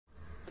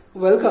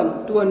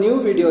Welcome to a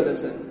new video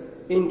lesson.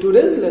 In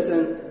today's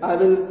lesson, I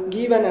will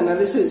give an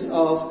analysis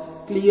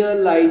of Clear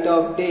Light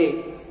of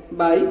Day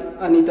by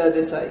Anita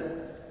Desai.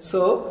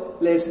 So,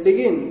 let's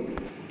begin.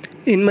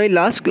 In my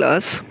last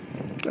class,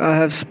 I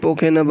have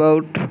spoken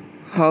about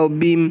how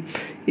Bhim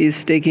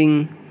is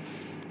taking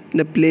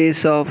the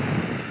place of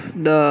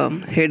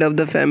the head of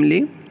the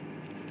family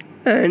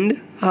and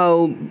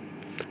how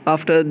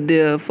after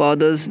their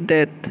father's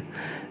death,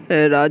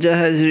 Raja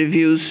has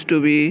refused to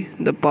be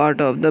the part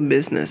of the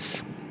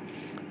business.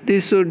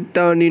 This would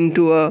turn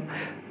into a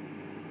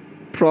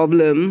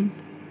problem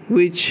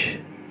which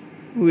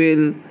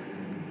will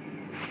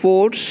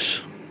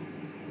force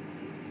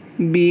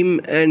Bhim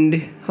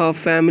and her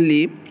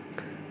family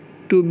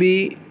to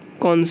be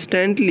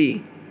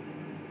constantly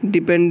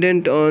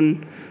dependent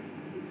on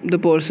the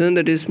person,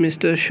 that is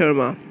Mr.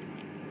 Sharma,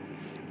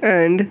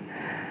 and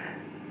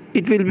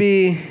it will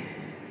be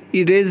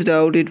erased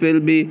out, it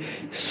will be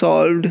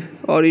solved,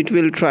 or it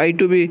will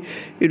be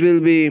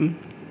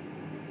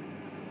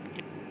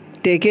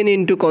taken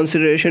into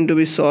consideration to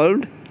be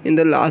solved in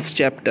the last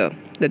chapter,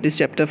 that is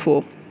chapter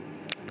 4.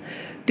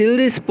 Till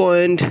this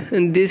point,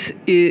 this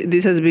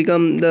has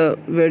become the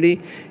very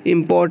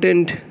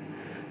important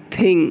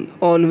thing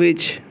on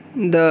which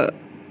the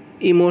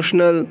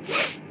emotional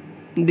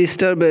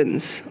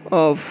disturbance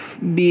of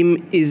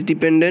Bhim is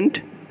dependent.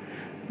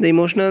 The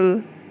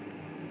emotional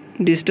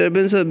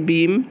disturbance of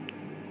Bhim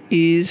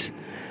is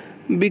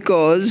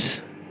because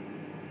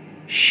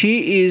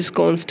she is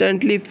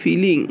constantly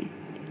feeling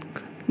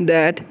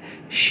that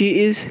she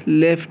is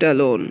left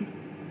alone.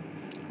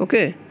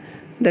 Okay,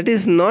 that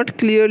is not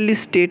clearly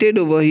stated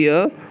over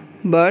here,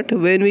 but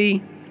when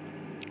we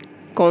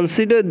will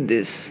consider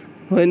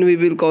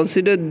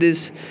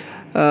this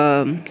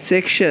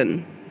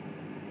section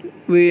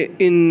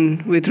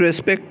with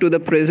respect to the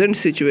present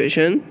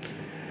situation,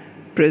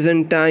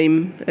 present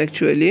time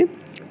actually,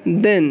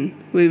 then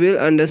we will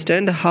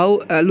understand how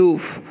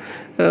aloof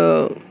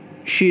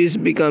she is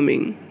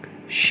becoming.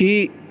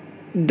 She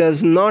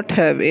does not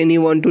have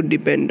anyone to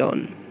depend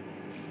on,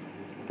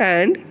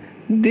 and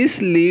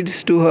this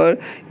leads to her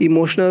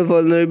emotional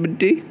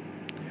vulnerability.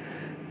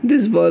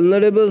 This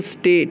vulnerable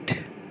state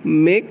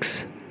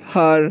makes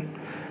her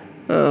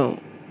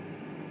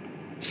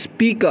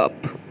speak up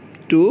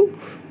to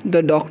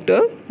the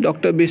Dr.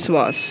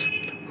 Biswas,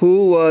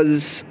 who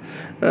was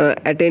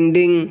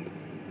attending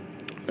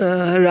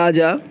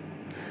Raja.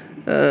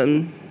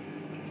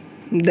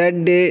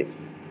 That day,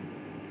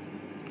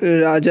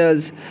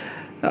 Raja's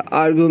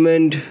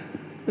argument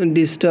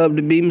disturbed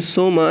Bhim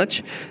so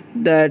much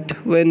that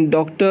when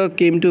doctor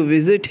came to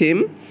visit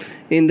him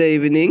in the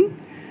evening,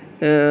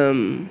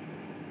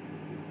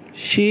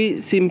 she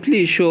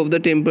simply shoved the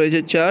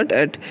temperature chart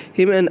at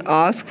him and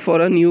asked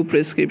for a new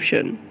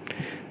prescription,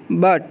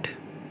 but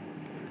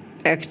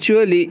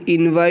actually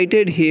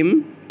invited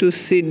him to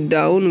sit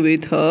down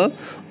with her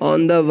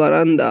on the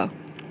veranda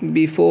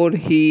before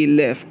he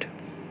left.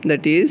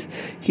 That is,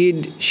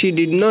 she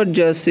did not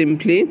just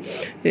simply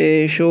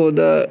show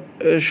the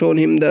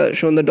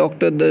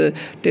doctor the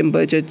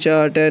temperature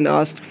chart and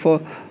asked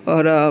for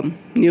a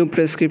new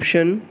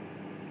prescription,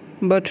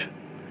 but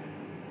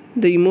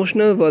the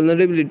emotional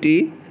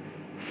vulnerability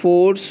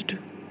forced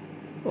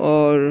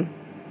or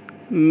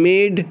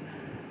made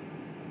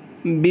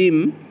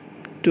Bhim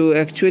to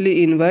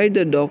actually invite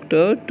the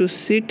doctor to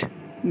sit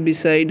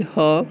beside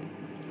her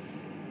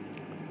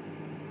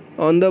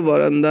on the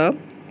veranda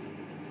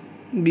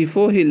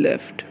before he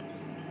left,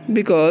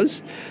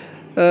 because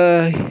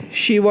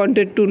she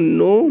wanted to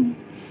know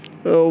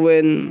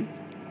when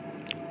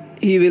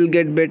he will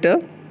get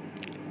better.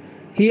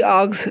 She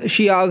asks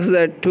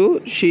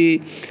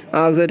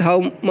that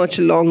how much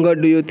longer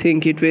do you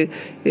think it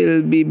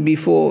will be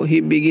before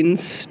he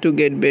begins to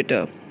get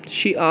better.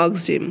 She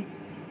asked him.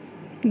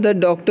 The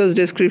doctor's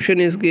description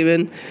is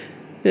given.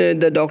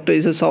 The doctor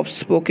is a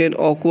soft-spoken,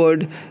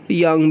 awkward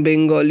young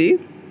Bengali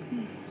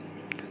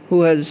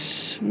who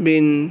has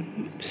been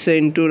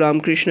sent to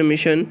Ramakrishna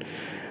Mission,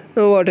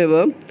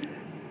 whatever.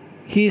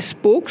 He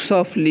spoke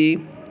softly,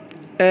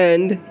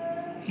 and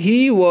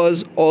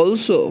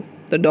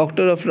the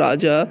doctor of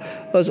Raja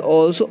was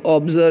also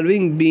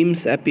observing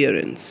Bhim's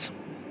appearance.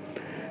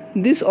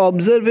 This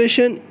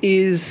observation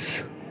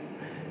is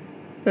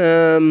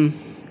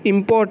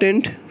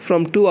important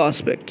from two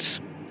aspects,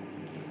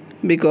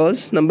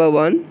 because number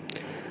one,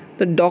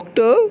 the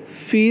doctor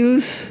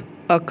feels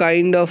a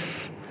kind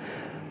of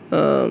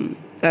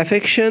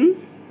affection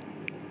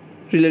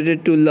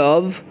related to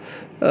love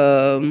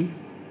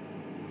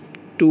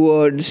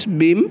towards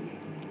Bhim,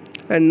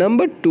 and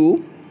number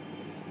two,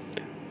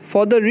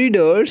 for the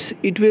readers,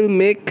 it will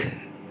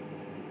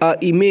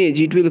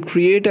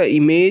create an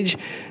image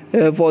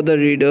for the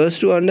readers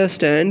to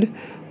understand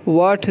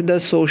what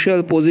the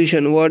social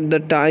position, what the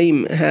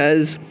time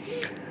has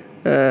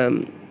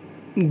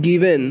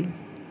given,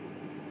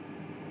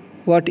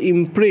 what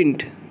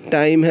imprint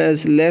time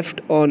has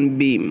left on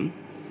Bhim.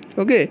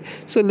 Okay,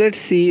 so let's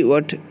see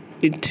what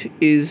it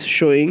is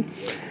showing.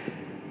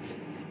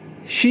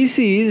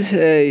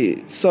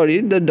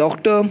 the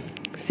doctor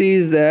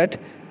sees that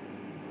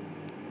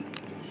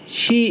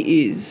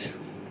she is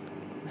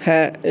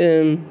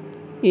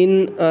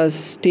in a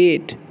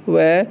state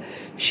where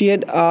she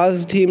had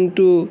asked him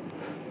to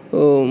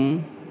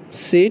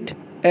sit,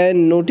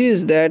 and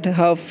noticed that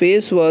her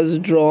face was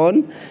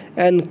drawn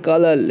and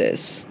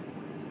colorless.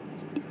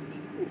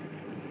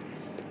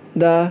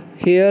 The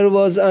hair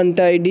was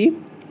untidy,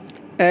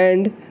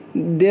 and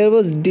there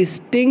was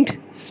distinct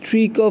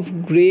streak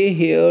of gray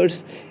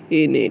hairs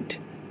in it.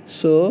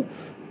 So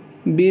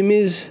Beam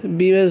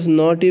has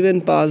not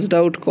even passed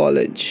out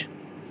college.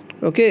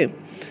 Okay,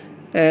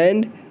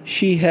 and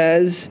she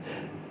has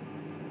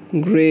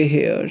gray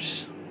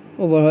hairs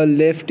over her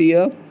left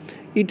ear.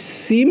 It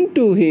seemed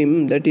to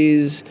him, that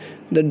is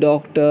the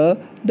doctor,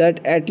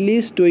 that at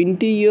least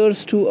 20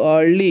 years too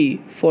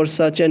early for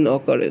such an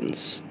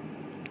occurrence.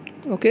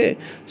 Okay,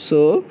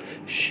 so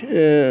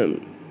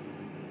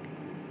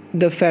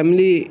the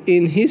family,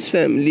 in his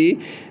family,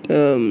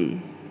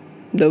 the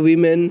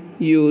women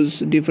use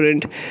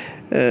different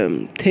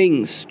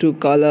things to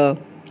color,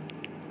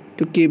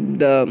 to keep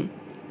the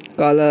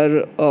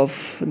color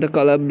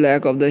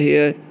black of the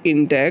hair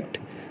intact,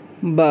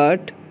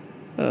 but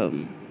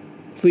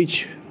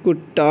which could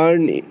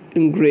turn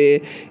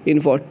gray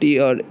in 40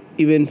 or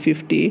even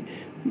 50.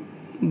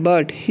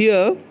 But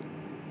here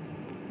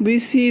we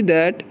see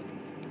that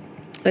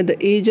at the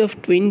age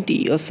of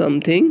 20 or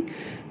something,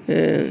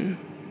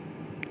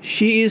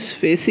 she is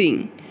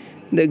facing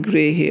the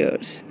gray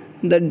hairs,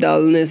 the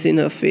dullness in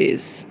her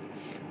face,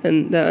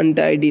 and the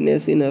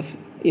untidiness in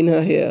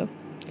her hair.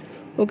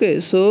 Okay,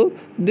 so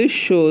this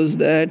shows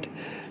that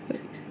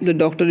the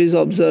doctor is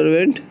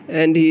observant,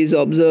 and he is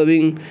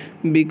observing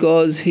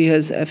because he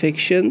has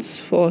affections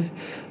for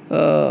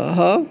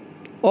her,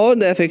 or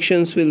the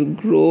affections will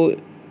grow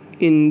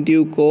in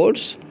due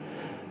course.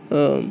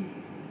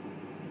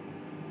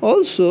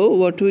 Also,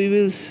 what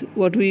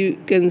we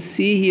can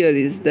see here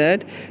is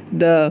that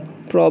the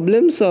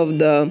problems of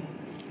the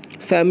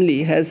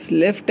family has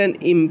left an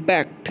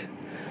impact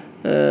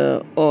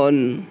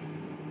on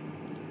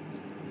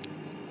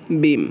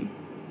Beam.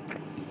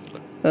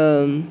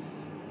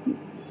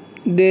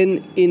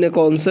 Then in a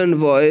concerned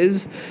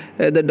voice,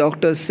 the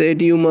doctor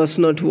said, "You must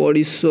not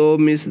worry so,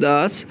 Miss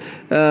Das.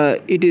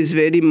 It is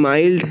very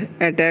mild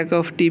attack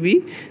of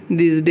TB.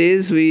 These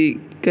days we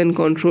can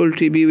control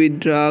TB with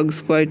drugs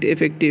quite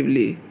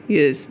effectively."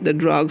 Yes, the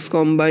drugs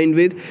combined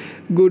with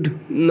good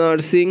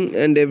nursing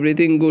and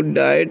everything, good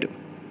diet.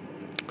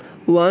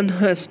 One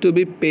has to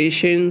be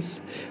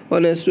patient.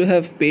 One has to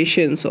have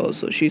patience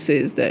also, she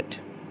says that.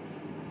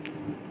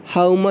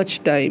 How much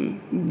time?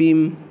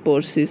 Beam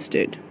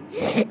persisted.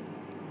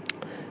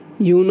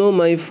 "You know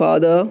my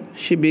father,"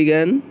 she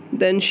began.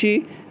 Then she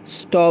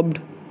stopped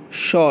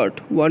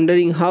short,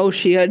 wondering how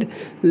she had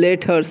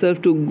let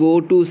herself to go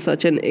to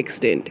such an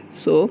extent.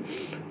 So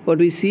what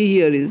we see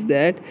here is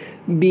that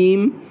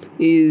Beam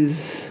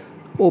is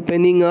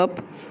opening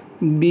up.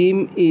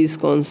 Beam is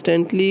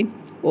constantly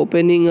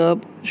opening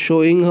up,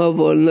 showing her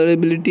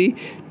vulnerability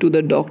to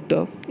the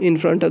doctor. In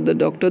front of the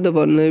doctor, the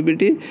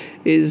vulnerability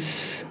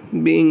is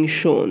being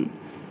shown.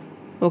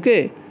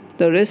 Okay,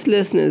 the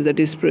restlessness that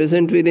is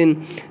present within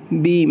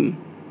Beam,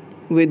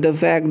 with the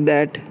fact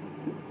that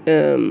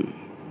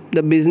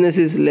the business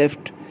is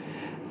left,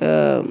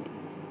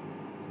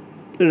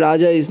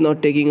 Raja is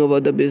not taking over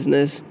the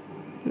business,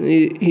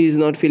 he is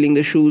not filling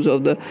the shoes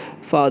of the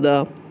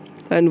father,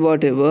 and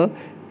whatever,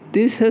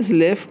 this has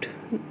left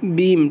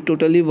Beam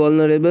totally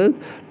vulnerable,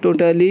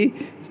 totally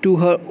to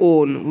her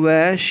own,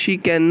 where she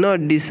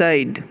cannot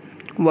decide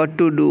what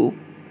to do.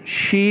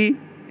 She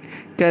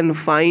can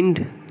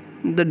find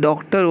the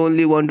doctor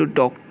only one to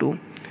talk to.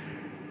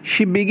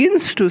 She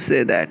begins to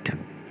say that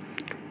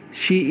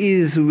she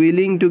is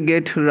willing to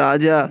get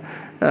Raja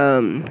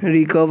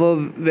recover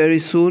very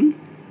soon.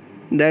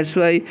 That's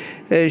why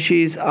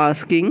she is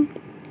asking.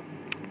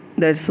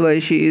 That's why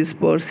she is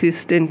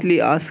persistently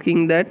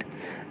asking that.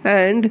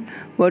 And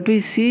what we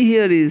see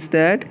here is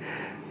that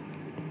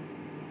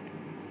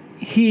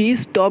he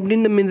stopped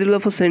in the middle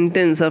of a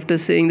sentence after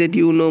saying that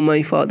 "you know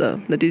my father."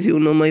 That is, "you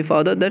know my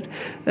father," that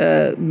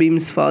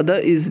Beam's father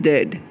is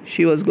dead,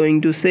 she was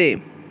going to say.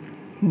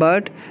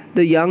 But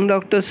the young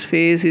doctor's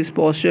face, his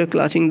posture,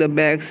 clutching the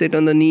bag, set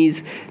on the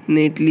knees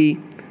neatly,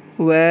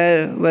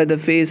 where the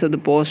face of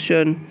the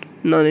posture,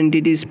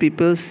 non-entities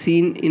people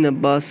seen in a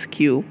bus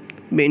queue,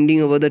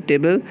 bending over the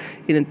table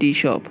in a tea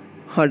shop,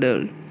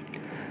 huddled.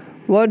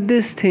 What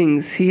these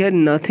things? He had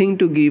nothing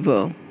to give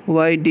her.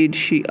 Why did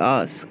she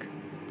ask?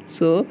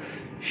 So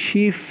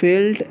she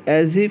felt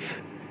as if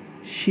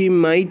she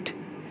might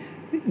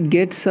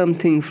get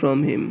something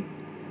from him,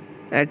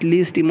 at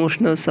least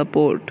emotional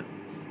support.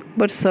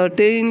 But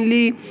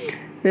suddenly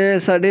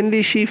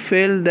she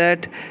felt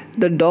that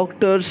the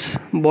doctor's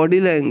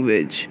body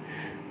language,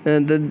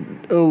 the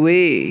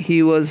way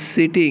he was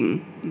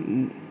sitting,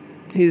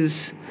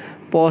 his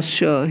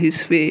posture,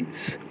 his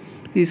face,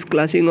 his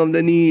clutching of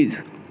the knees,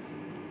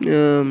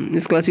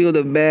 his clutching of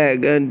the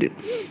bag and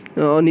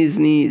on his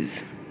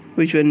knees,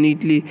 which were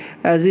neatly,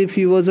 as if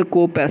he was a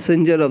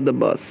co-passenger of the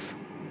bus.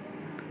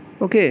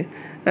 Okay,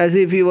 as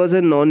if he was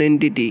a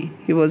non-entity.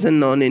 He was a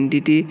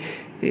non-entity,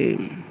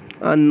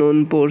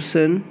 unknown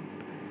person.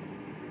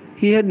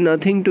 He had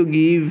nothing to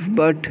give,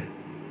 but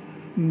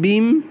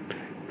Bhim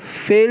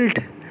felt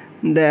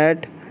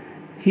that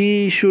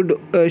she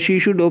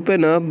should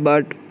open up,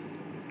 but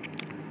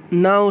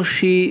now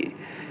she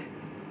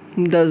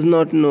does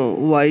not know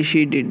why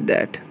she did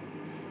that.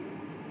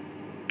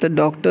 The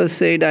doctor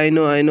said, I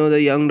know,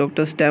 the young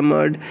doctor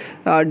stammered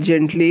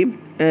urgently.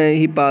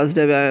 He passed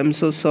away, I am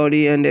so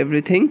sorry and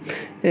everything.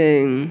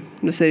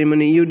 The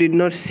ceremony, you did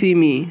not see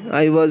me,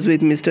 I was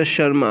with Mr.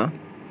 Sharma.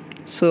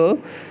 So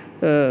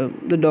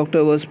the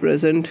doctor was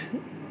present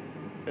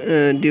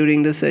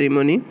during the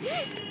ceremony.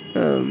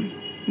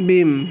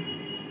 Bhim,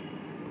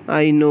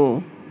 I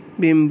know.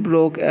 Bhim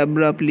broke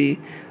abruptly,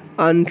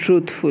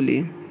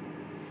 untruthfully.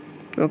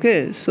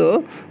 Okay,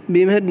 so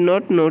Bhim had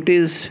not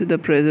noticed the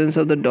presence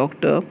of the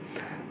doctor.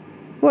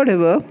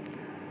 Whatever.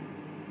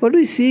 What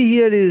we see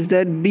here is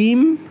that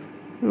Bhim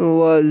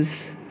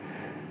was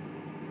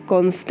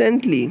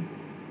constantly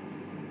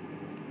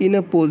in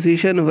a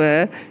position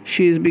where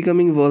she is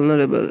becoming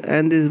vulnerable,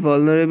 and this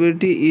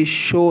vulnerability is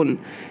shown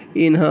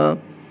in her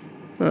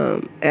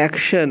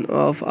action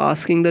of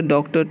asking the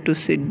doctor to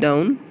sit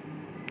down,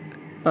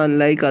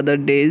 unlike other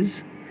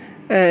days,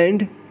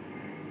 and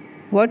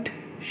what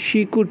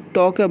she could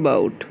talk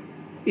about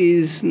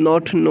is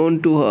not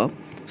known to her.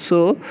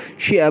 So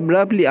she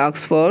abruptly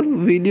asks for,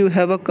 will you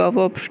have a cup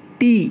of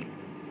tea?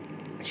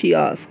 She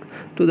asked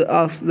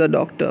the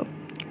doctor,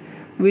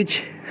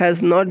 which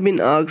has not been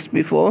asked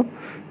before.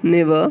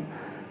 Never.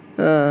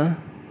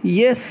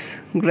 Yes,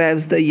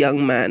 grabs the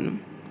young man,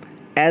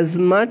 as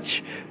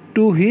much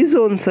to his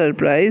own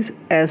surprise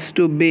as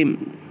to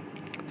Bhim.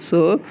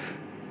 So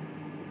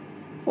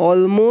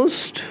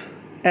almost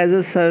as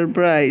a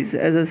surprise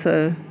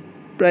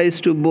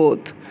to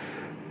both,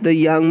 the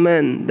young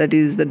man, that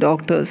is the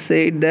doctor,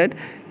 said that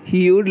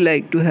he would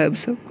like to have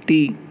some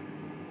tea,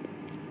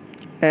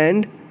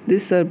 and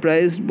this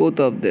surprised both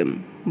of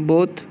them,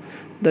 both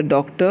the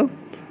doctor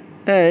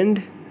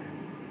and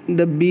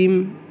the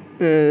Bhim.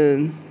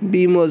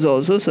 Bhim was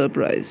also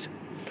surprised.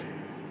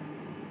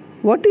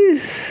 What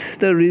is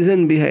the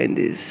reason behind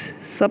this?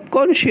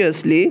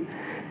 Subconsciously,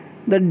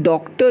 the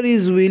doctor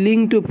is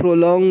willing to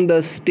prolong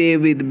the stay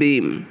with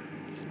Bhim.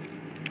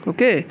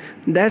 Okay,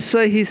 that's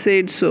why he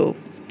said so.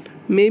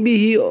 Maybe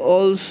he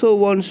also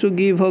wants to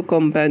give her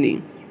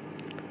company.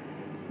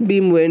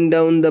 Bhim went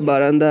down the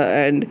veranda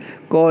and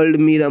called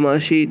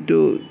Miramashi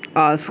to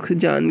ask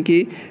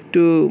Janki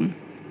to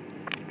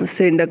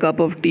send a cup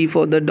of tea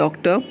for the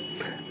doctor.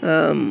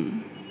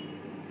 And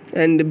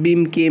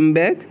Bhim came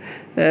back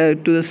to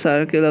the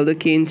circle of the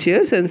cane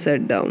chairs and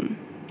sat down.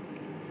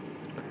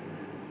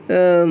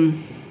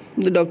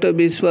 The Dr.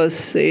 Biswas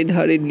said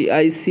hurriedly,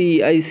 I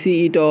see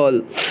it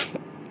all.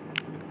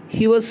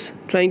 He was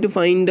trying to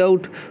find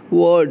out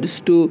words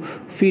to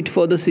fit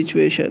for the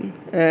situation,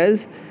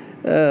 as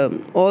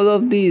all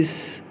of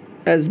this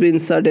has been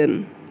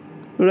sudden,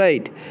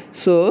 right?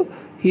 So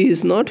he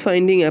is not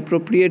finding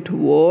appropriate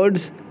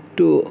words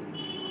to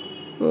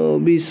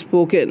be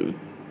spoken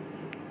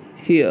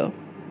here.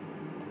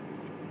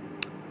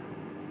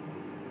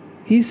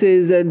 He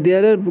says that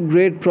there are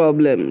great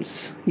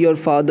problems. Your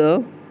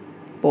father,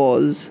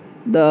 pause,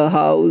 the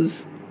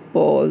house,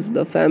 pause,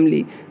 the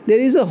family. There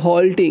is a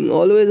halting,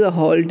 always a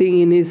halting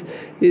in his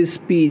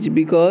speech,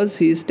 because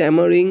he is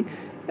stammering,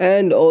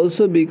 and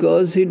also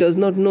because he does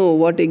not know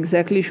what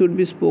exactly should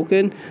be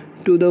spoken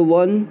to the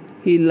one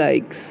he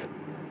likes,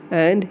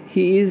 and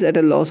he is at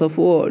a loss of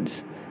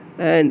words.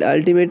 And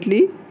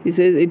ultimately he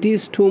says it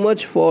is too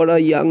much for a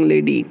young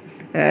lady,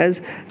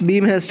 as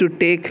Bhim has to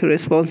take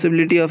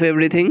responsibility of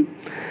everything.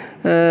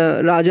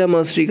 Raja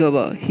must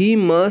recover. He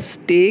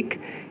must take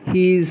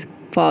his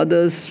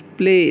father's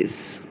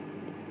place.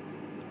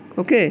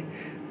 Okay,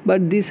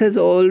 but this has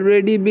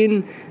already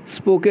been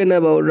spoken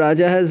about.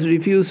 Raja has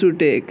refused to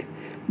take.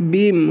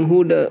 Bhim,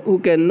 who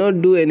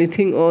cannot do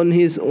anything on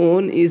his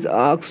own, is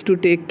asked to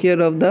take care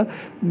of the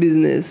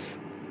business,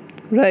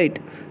 right?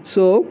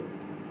 So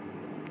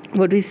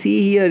what we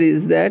see here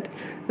is that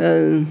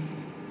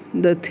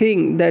the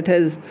thing that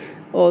has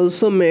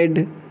also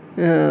made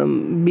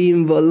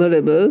Bhim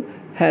vulnerable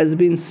has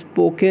been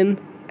spoken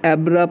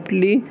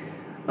abruptly,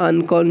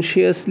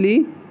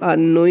 unconsciously,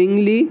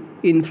 unknowingly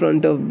in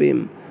front of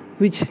Bhim,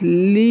 which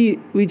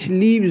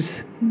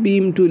leaves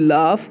Bhim to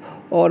laugh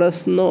or a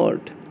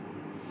snort,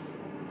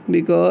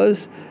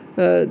 because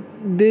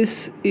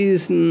this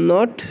is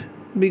not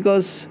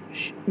because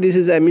this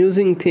is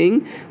amusing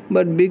thing,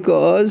 but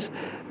because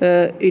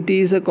it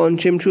is a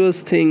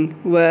contemptuous thing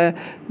where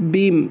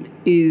Bhim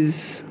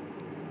is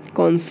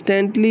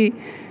constantly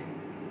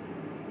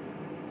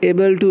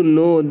able to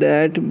know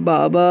that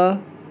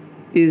Baba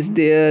is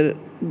there.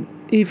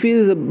 He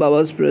feels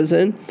Baba's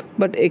presence,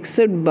 but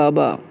except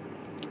Baba,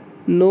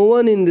 no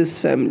one in this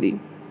family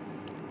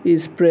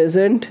is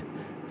present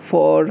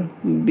for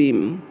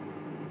Bhim.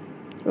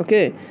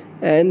 Okay,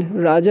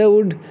 and Raja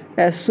would,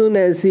 as soon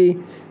as he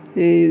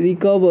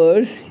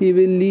recovers, he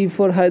will leave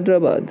for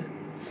Hyderabad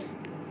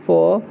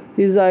for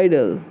his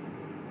idol,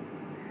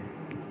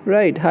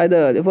 right?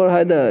 For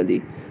Hyder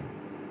Ali.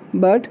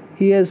 But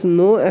he has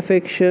no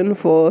affection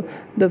for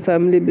the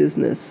family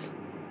business.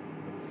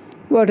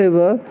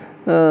 Whatever,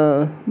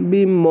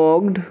 Bhim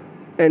mocked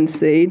and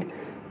said,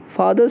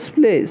 "Father's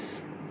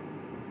place,"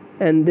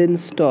 and then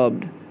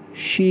stopped.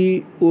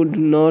 She would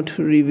not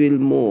reveal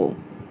more.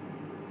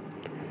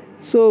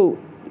 So,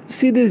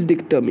 see this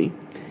dichotomy.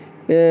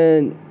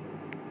 And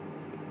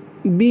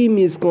Bhim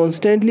is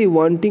constantly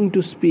wanting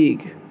to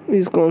speak,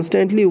 is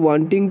constantly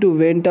wanting to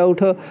vent out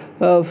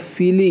her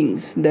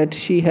feelings that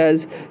she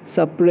has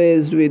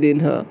suppressed within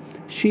her.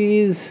 She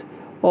is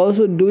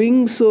also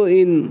doing so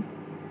in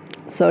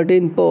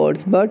certain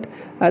parts, but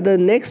at the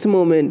next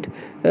moment,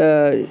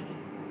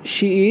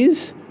 she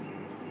is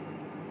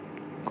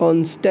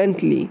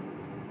constantly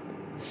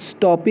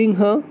stopping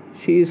her.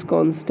 She is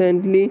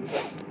constantly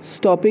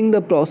stopping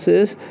the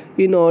process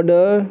in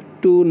order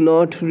to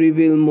not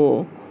reveal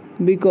more,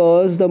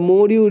 because the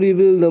more you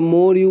reveal, the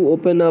more you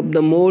open up,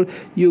 the more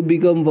you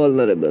become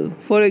vulnerable.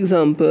 For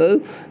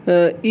example,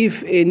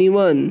 if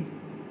anyone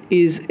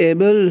is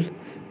able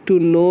to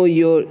know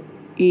your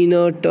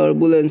inner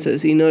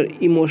turbulences, inner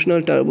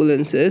emotional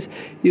turbulences,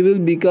 you will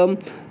become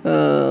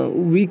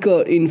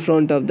weaker in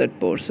front of that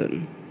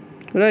person,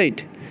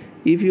 right?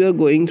 If you are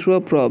going through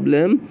a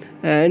problem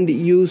and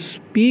you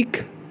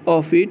speak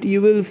of it,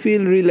 you will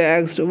feel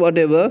relaxed,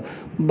 whatever,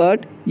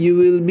 but you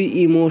will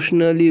be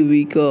emotionally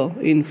weaker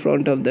in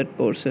front of that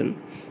person.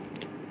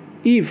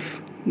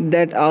 If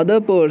that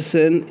other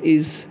person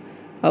is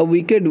a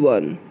wicked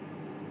one,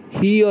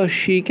 he or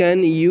she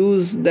can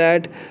use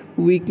that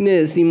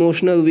weakness,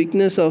 emotional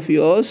weakness of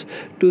yours,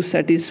 to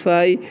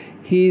satisfy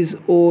his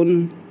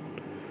own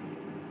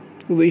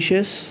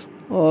wishes,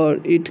 or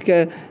he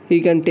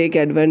can take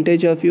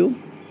advantage of you.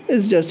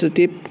 It's just a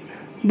tip.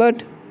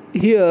 But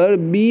here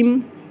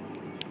Bhim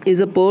is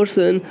a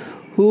person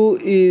who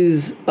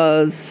is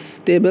a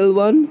stable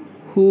one,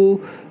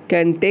 who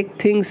can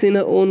take things in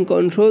her own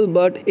control,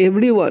 but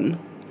everyone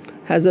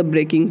has a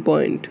breaking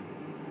point,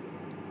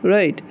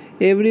 right?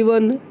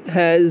 Everyone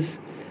has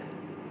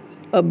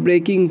a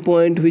breaking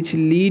point which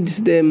leads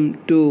them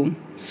to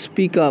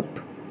speak up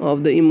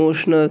of the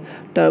emotional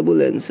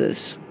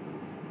turbulences,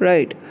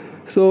 right?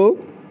 So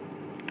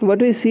what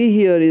we see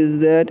here is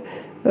that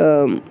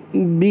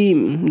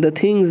Bhim, the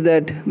things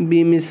that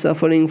Bhim is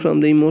suffering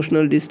from, the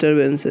emotional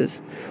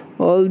disturbances,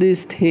 all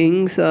these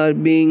things are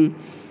being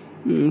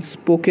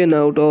spoken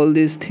out, all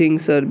these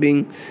things are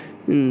being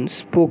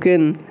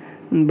spoken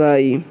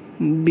by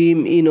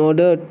Bhim in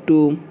order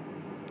to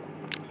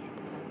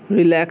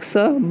relax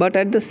her, but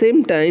at the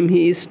same time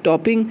he is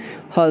stopping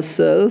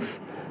herself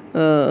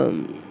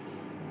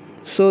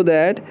so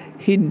that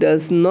he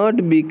does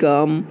not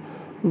become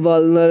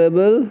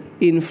vulnerable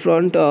in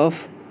front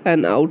of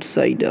an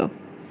outsider.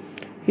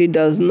 He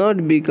does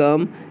not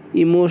become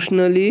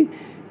emotionally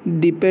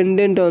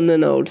dependent on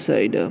an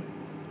outsider.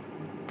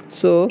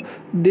 So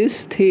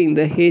this thing,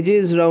 the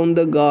hedges round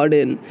the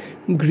garden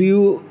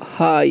grew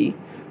high,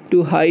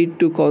 to hide,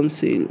 to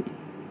conceal.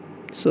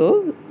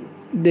 So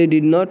they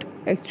did not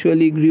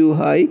actually grew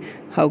high.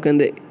 How can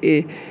the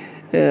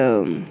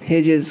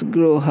hedges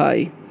grow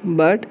high?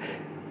 But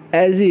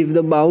as if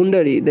the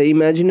boundary, the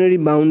imaginary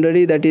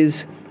boundary that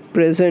is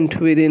present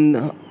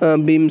within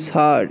Bhim's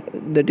heart,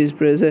 that is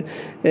present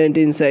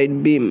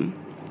inside Bhim,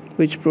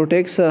 which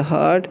protects her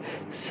heart,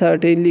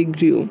 certainly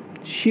grew.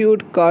 She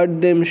would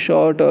cut them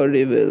short or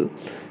reveal.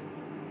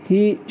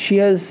 She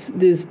has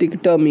this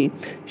dichotomy.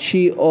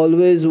 She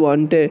always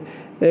wanted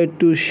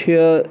to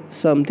share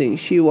something.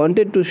 She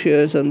wanted to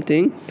share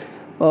something.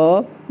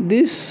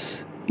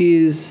 This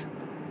is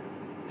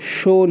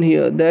shown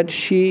here that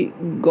she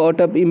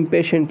got up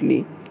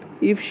impatiently.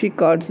 If she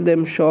cuts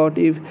them short,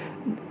 if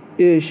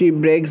she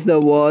breaks the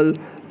wall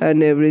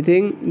and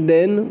everything,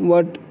 then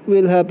what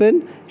will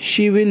happen?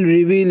 She will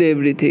reveal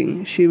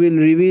everything. She will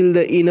reveal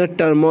the inner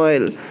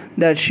turmoil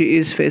that she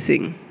is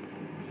facing.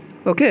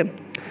 Okay,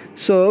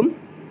 so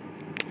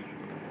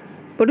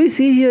what we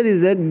see here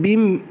is that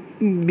Bhim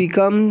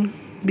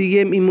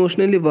became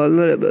emotionally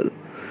vulnerable,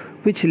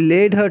 which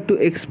led her to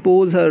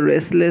expose her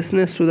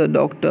restlessness to the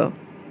doctor.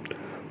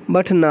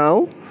 But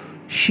now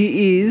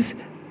she is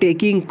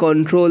taking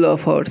control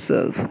of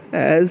herself,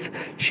 as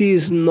she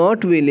is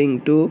not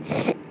willing to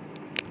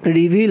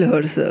reveal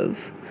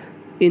herself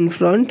in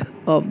front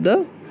of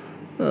the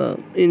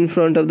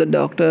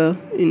doctor,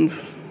 in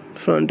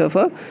front of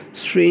a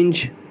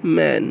strange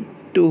man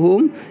to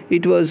whom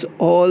it was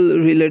all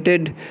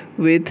related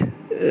with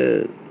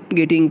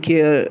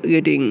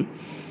getting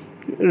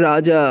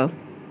Raja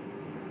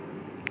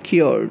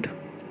cured.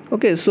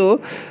 Okay,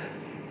 so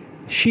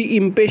she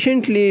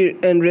impatiently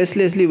and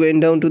restlessly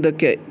went down to the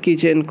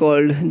kitchen,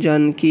 called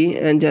Janki,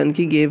 and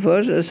Janki gave her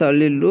a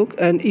surly look,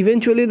 and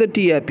eventually the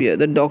tea appeared.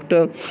 The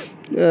doctor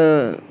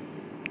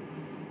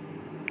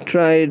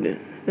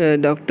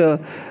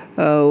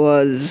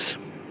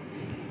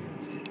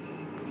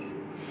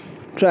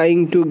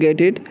trying to get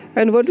it.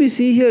 And what we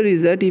see here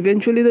is that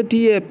eventually the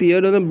tea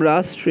appeared on a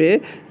brass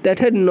tray that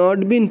had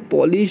not been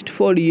polished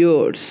for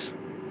years.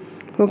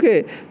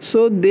 Okay,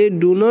 so they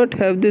do not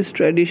have this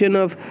tradition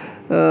of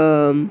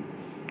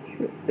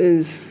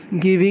is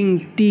giving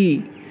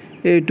tea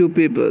to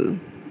people.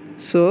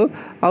 So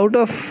out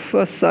of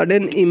a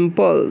sudden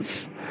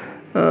impulse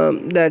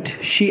that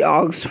she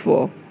asked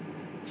for,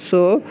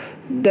 so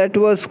that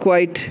was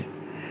quite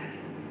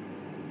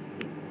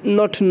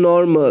not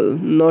normal,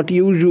 not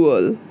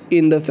usual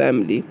in the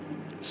family.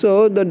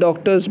 So the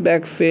doctor's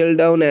back fell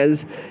down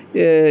as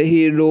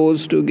he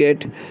rose to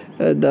get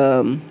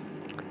the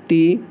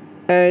tea,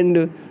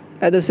 and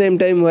at the same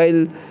time,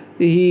 while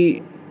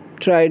he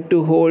tried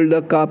to hold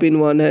the cup in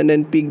one hand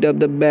and picked up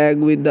the bag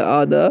with the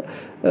other,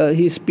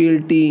 he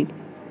spilled tea.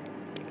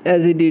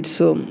 As he did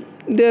so,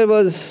 there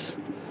was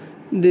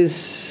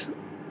this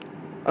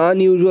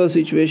unusual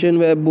situation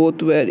where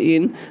both were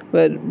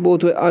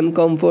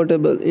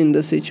uncomfortable in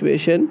the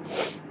situation.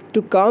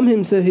 To calm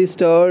himself, he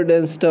stirred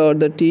and stirred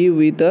the tea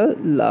with a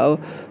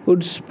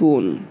loud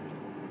spoon.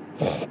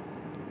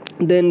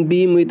 Then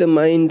Beam, with a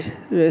mind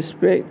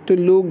respect,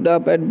 looked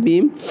up at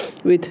Beam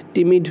with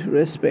timid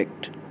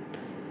respect.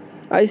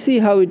 "I see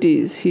how it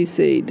is," he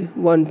said,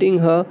 wanting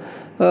her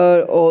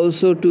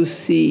also to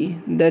see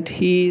that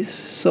he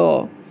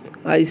saw.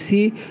 "I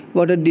see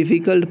what a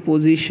difficult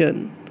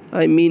position.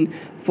 I mean,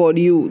 for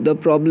you, the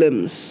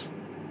problems."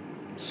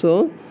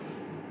 So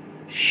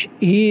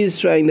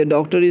the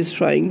doctor is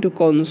trying to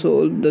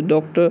console, the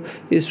doctor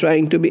is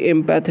trying to be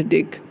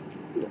empathetic.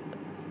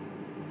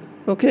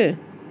 Okay,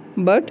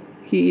 but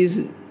he is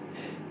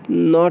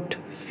not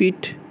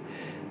fit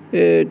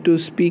to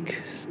speak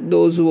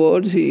those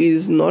words. He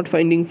is not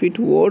finding fit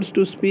words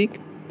to speak.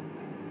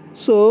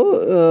 So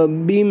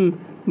Beam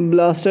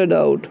blasted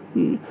out,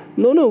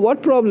 No,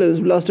 what problems?"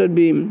 blasted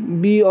Beam.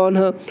 Be on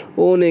her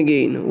own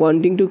again,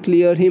 wanting to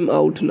clear him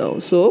out now.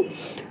 So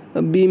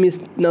Beam is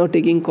now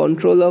taking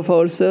control of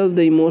herself.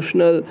 The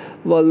emotional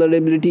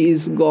vulnerability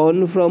is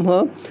gone from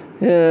her.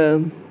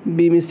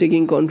 Beam is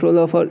taking control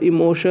of her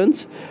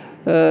emotions.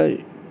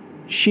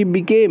 She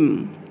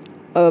became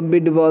a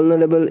bit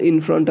vulnerable in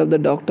front of the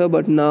doctor,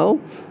 but now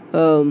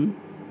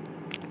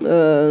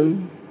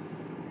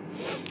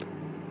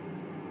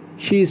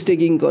she is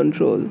taking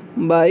control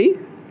by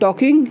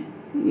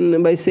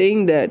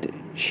saying that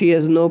she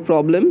has no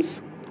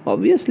problems.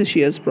 Obviously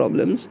she has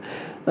problems,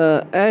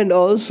 and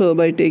also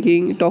by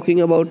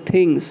talking about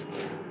things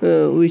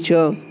which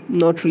are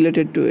not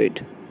related to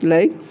it.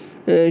 Like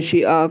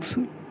she asks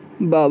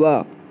Baba,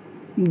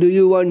 "Do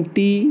you want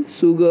tea,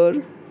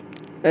 sugar?"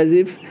 as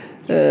if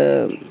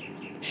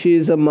she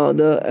is a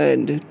mother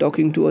and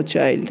talking to a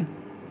child.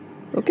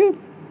 Okay,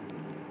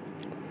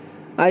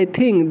 I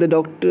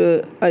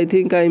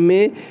think I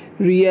may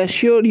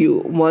reassure you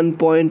one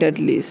point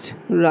at least.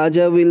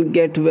 Raja will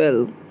get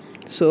well.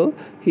 So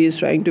he is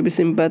trying to be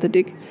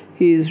sympathetic.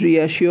 He is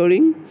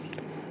reassuring.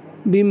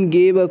 Bim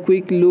gave a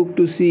quick look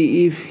to see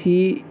if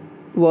he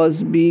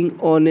was being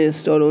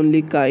honest or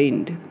only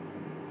kind.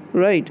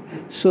 Right.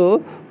 So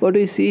what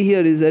we see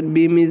here is that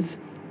Bim is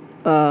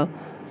a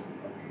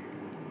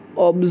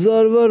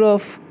observer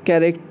of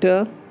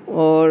character,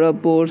 or a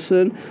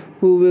person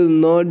who will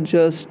not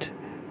just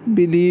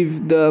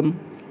believe the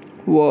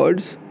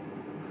words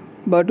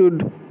but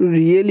would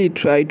really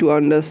try to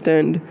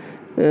understand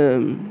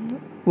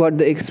what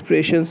the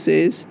expression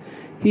says.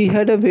 He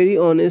had a very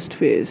honest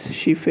face,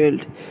 she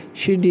felt.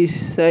 She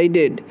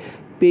decided,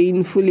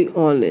 painfully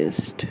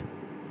honest,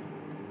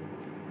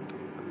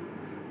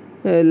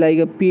 like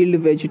a peeled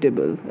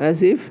vegetable,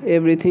 as if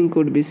everything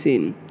could be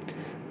seen.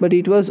 But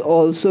it was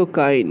also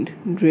kind,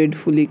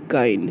 dreadfully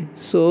kind.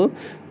 So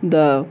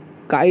the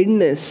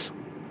kindness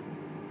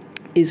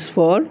is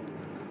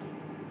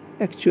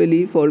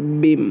actually for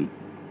Bim.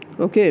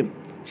 Okay,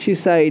 she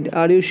sighed.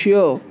 "Are you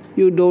sure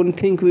you don't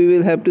think we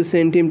will have to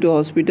send him to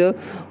hospital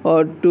or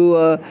to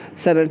a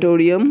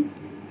sanatorium?"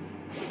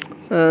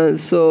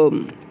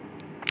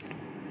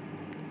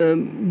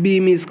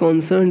 Bim is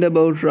concerned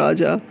about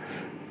Raja,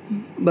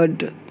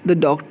 but the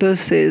doctor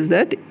says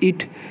that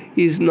it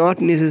is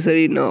not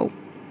necessary now.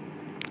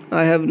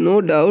 I have no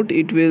doubt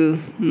it will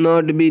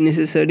not be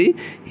necessary.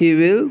 He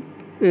will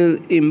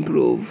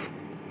improve.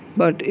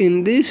 But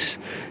in this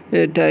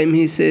time,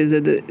 he says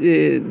that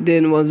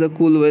then once the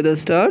cool weather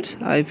starts,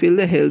 I feel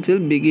the health will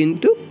begin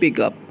to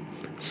pick up.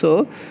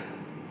 So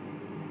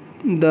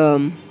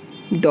the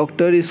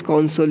doctor is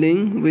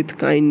consoling with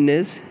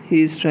kindness.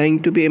 He is trying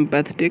to be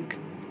empathetic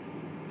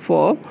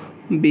for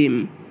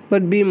Bim.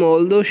 But Bim,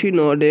 although she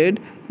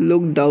nodded,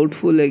 looked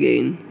doubtful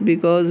again,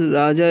 because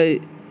Raja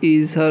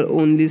is her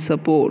only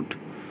support.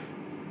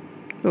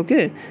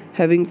 Okay,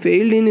 having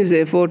failed in his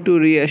effort to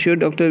reassure,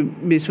 Dr.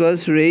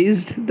 Biswas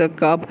raised the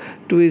cup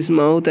to his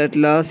mouth at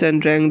last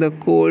and drank the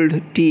cold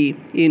tea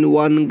in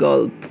one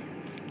gulp,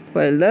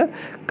 while the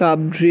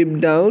cup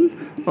dripped down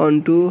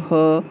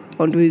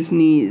onto his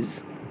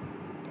knees.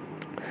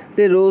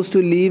 They rose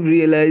to leave,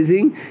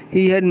 realizing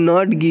he had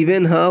not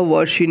given her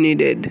what she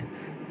needed,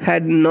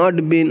 had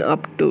not been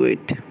up to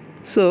it.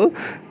 So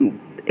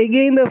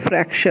again the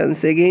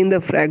fractions, again the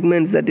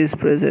fragments that is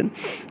present,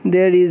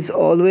 there is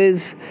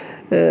always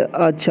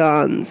a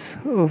chance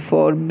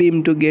for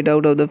Bhim to get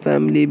out of the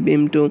family,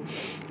 Bhim to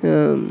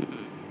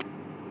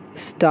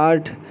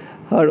start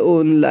her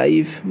own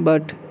life.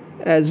 But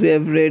as we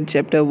have read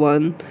chapter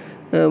 1,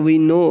 we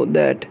know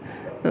that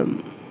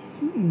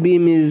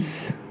Bhim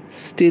is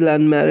still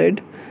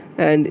unmarried,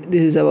 and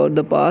this is about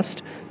the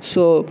past.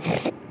 So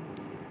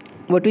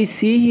what we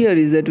see here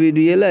is that we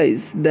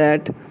realize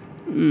that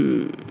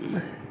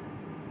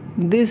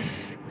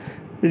this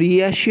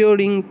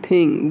reassuring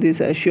thing, this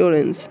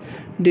assurance,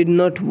 did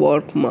not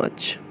work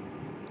much.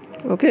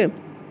 Okay,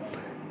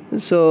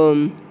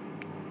 so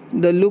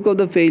the look of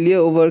the failure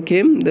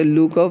overcame the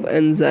look of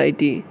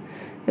anxiety.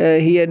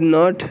 He had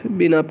not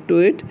been up to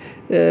it.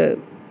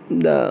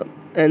 The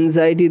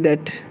anxiety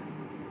that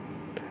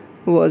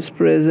was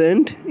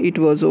present, it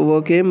was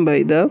overcome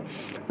by the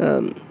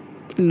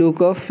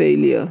look of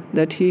failure,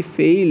 that he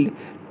failed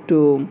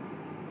to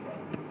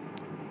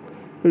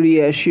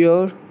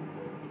reassure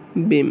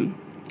Bhim.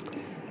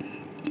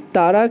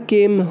 Tara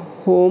came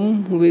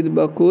home with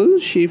Bakul.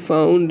 She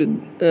found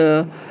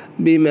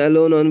Bhim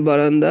alone on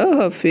veranda.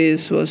 Her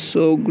face was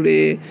so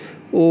grey,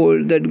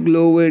 old, that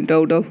glow went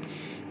out of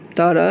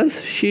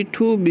Tara's. She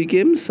too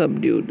became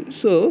subdued.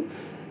 So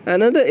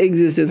another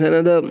existence,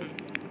 another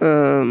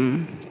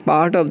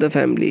part of the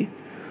family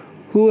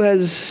who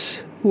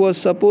was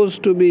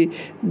supposed to be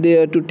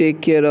there to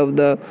take care of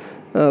the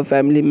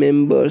family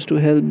members, to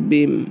help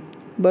Bhim,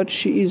 but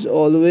she is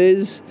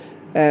always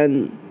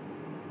an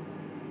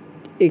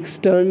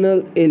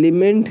external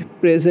element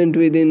present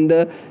within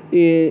the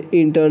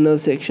internal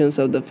sections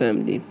of the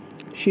family.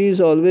 She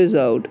is always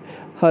out.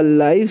 Her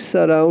life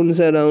surrounds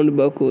around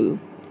Bakul.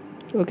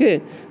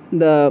 Okay,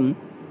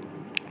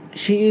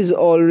 she is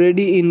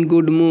already in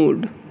good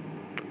mood.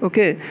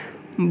 Okay,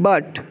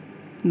 but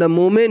the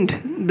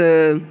moment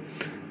the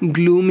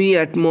gloomy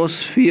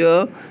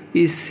atmosphere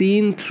is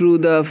seen through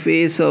the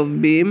face of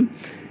Bhim,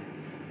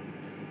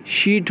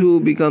 she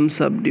too becomes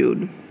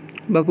subdued.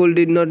 Bakul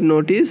did not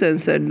notice and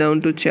sat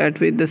down to chat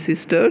with the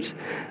sisters,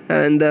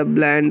 and the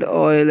bland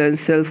oil and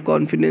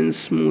self-confidence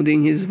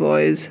smoothing his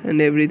voice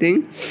and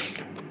everything.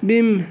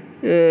 Bhim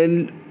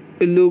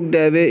looked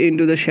away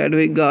into the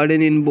shadowy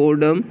garden in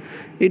boredom.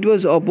 It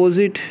was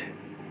opposite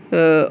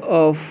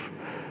of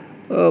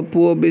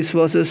poor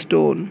Biswas's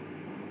stone.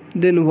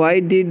 Then why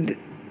did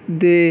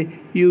they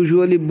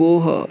usually bow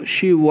her?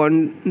 She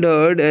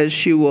wondered as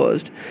she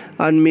watched.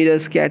 Aunt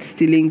Mira's cat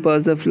stealing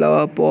past the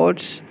flower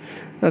pots.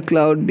 A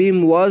cloud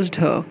beam watched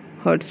her,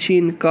 her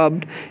chin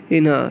cupped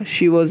in her.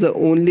 She was the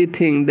only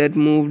thing that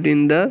moved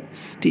in the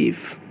steep.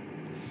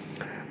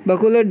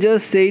 Bakul had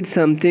just said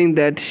something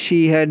that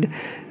she had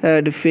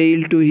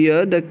failed to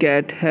hear. The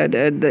cat had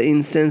at the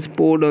instant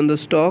poured on the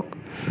stalk.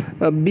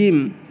 A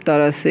beam,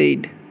 Tara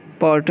said,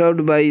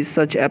 perturbed by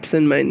such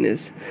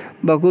absent-mindedness.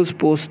 Bakul's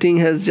posting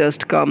has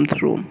just come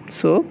through.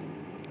 So,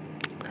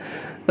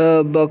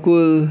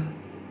 Bakul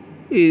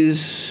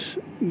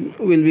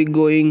will be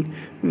going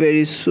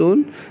very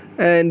soon,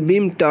 and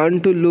Bhim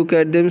turned to look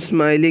at them,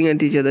 smiling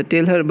at each other.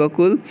 Tell her,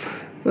 Bakul,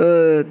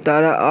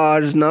 Tara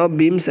urged. Now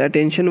Bhim's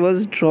attention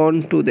was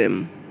drawn to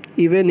them,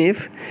 even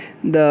if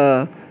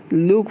the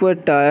look were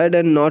tired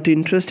and not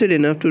interested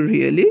enough to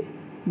really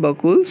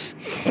Bakul's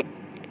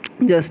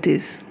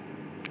justice.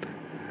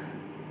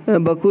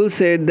 Bakul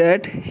said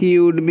that he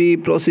would be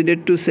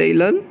proceeded to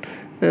Ceylon,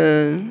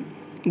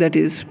 that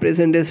is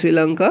present-day Sri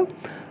Lanka.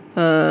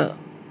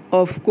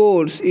 Of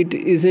course, it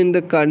isn't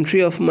the country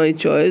of my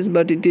choice,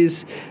 but it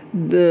is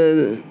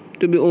to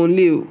be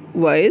only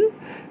while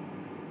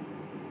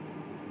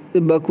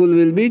Bakul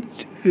will be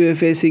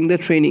facing the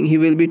training. He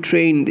will be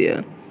trained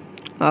there.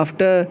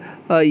 After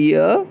a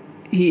year,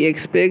 he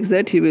expects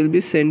that he will be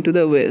sent to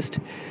the West,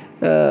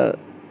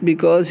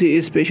 because he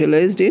is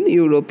specialized in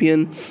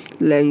European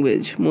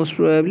language, most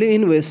probably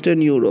in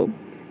Western Europe.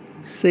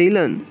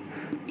 Ceylon,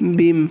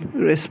 Bhim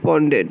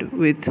responded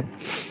with.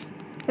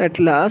 At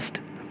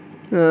last,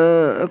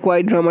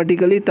 quite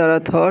dramatically, Tara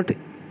thought,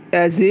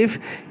 as if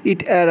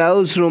it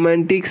aroused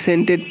romantic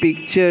scented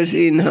pictures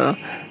in her,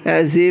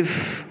 as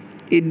if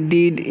it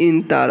did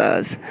in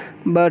Tara's.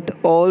 But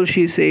all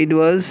she said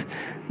was,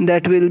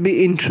 that will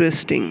be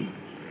interesting.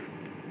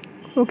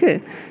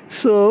 Okay,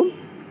 so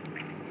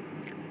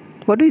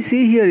what we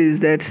see here is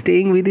that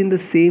staying within the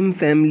same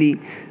family,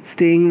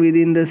 staying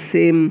within the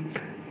same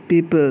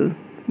people,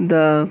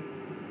 the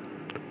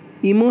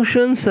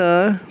emotions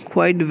are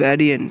quite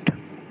variant,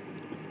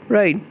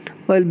 right?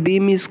 While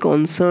Bhim is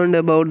concerned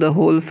about the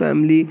whole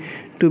family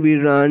to be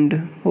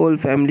run, whole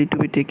family to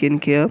be taken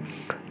care,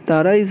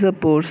 Tara is a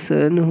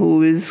person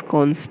who is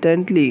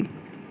constantly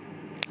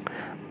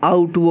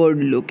outward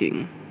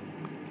looking.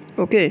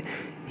 Okay,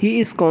 he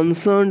is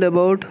concerned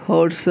about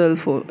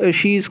herself,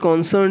 she is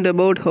concerned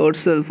about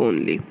herself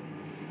only.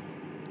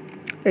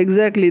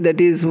 Exactly, that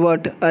is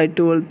what I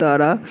told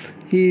Tara,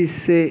 he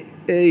said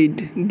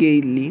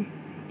gaily.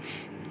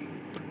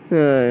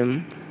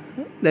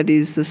 That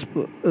is the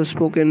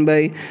spoken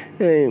by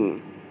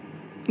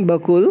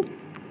Bakul,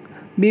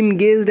 Bhim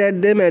gazed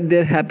at them at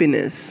their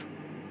happiness.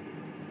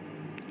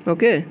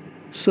 Okay,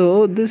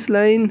 so this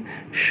line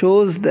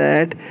shows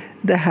that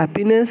the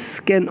happiness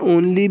can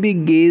only be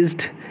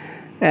gazed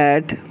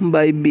at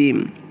by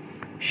Bhim.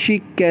 She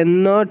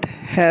cannot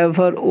have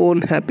her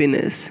own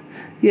happiness.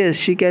 Yes,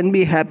 she can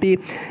be happy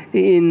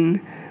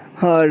in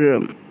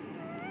her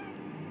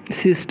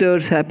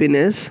sister's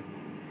happiness,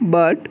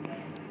 but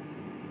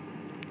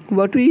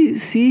what we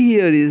see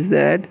here is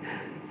that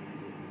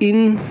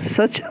in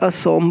such a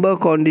somber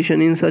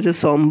condition, in such a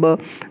somber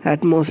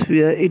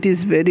atmosphere, it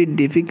is very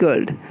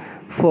difficult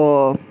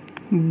for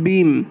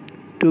Bhim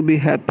to be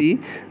happy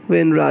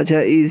when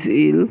Raja is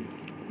ill,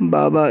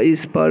 Baba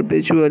is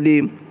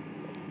perpetually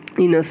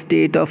in a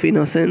state of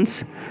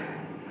innocence,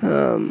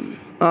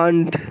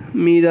 Aunt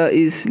Meera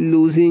is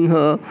losing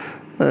her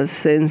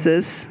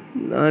senses,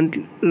 Aunt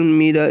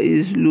Meera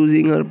is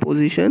losing her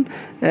position,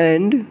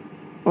 and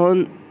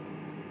on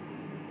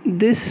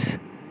this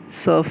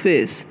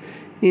surface,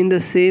 in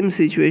the same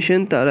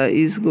situation, Tara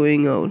is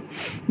going out.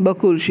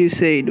 Bakul, she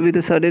said with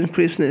a sudden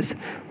crispness,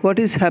 what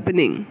is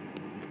happening?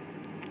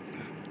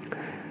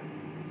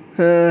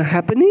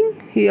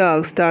 Happening? He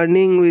asked,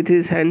 turning with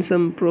his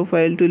handsome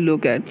profile to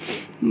look at.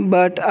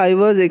 But I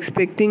was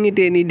expecting it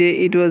any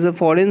day. It was a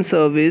foreign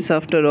service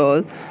after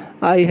all.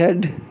 I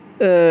had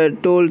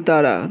told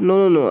Tara.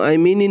 No, I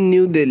mean in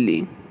New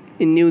Delhi.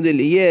 In New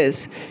Delhi,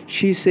 yes,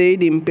 she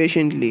said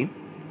impatiently.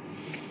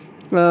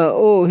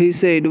 Oh, he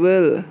said,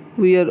 well,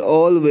 we are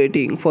all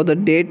waiting for the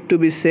date to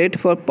be set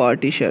for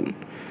partition,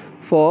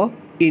 for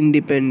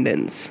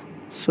independence.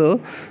 So,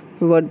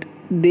 what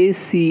they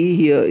see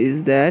here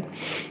is that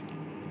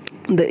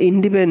the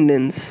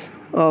independence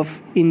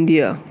of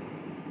India,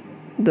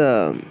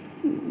 the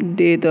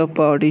date of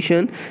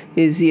partition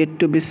is yet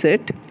to be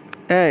set,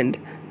 and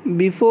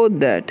before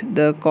that,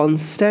 the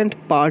constant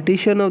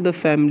partition of the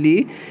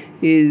family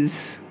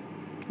is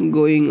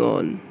going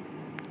on.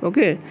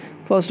 Okay,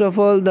 first of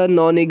all, the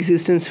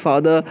non-existence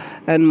father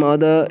and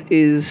mother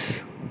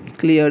is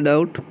cleared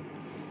out.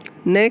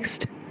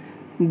 Next,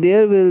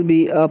 there will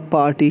be a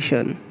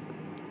partition.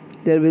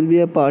 There will be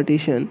a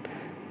partition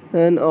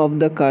and of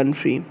the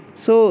country.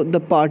 So the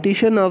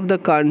partition of the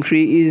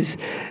country is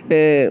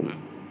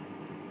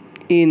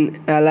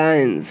in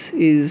alliance,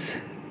 is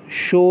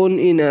shown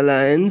in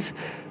alliance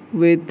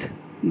with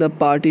the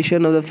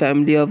partition of the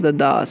family of the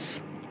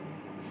Das,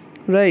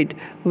 right,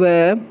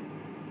 where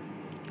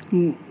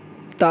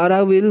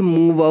Tara will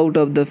move out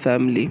of the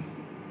family.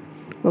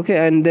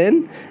 Okay, and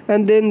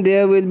then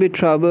there will be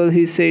trouble,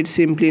 he said,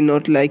 simply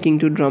not liking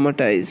to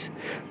dramatize.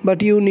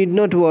 But you need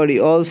not worry,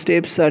 all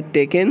steps are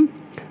taken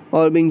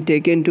or being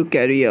taken to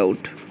carry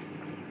out.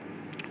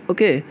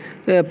 Okay,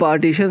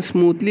 partition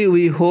smoothly,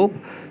 we hope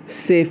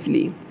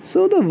safely.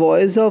 So the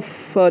voice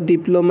of a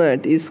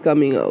diplomat is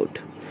coming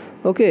out.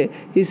 Okay,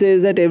 he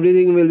says that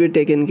everything will be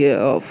taken care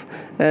of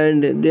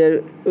and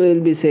there will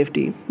be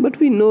safety, but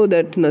we know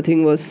that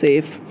nothing was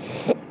safe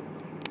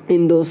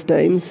in those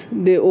times.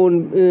 There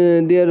won't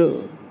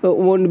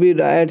be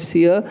riots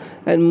here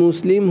and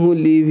Muslim who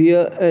live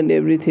here and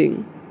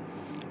everything.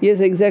 Yes,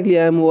 exactly,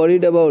 I am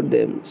worried about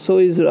them. So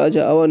is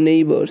Raja, our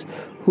neighbors,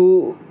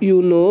 who,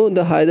 you know,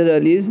 the Hyder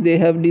Alis, they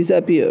have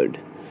disappeared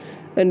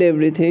and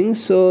everything.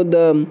 So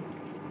the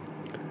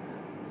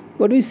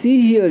what we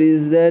see here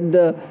is that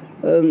the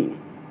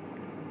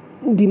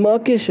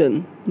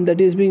demarcation that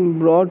is being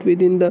brought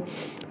within the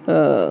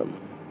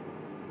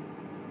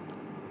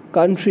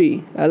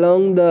country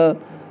along the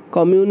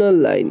communal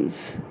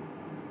lines,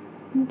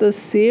 the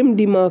same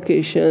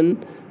demarcation,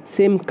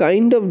 same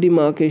kind of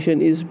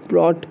demarcation is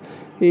brought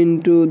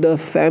into the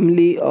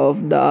family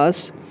of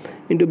Das,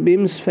 into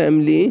Bhim's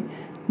family,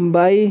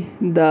 by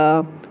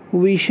the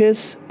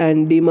wishes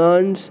and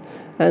demands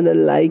and the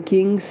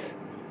likings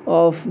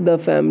of the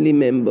family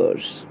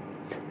members.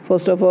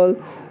 First of all,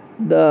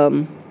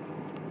 the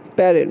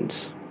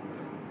parents,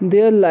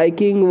 their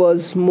liking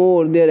was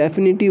more, their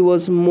affinity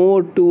was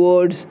more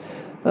towards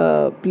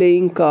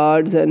playing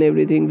cards and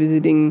everything,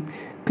 visiting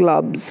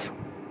clubs,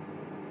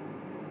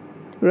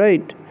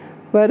 right,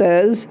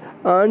 whereas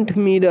Aunt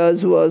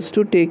Meera's was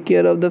to take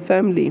care of the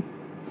family.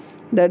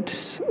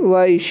 That's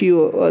why she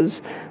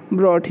was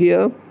brought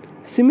here.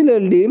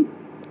 Similarly,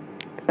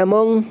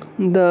 among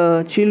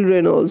the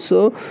children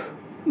also,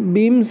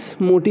 Bhim's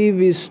motive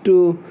is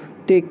to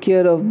take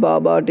care of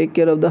Baba, take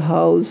care of the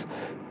house,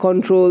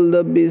 control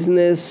the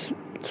business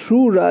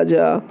through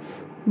Raja,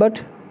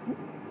 but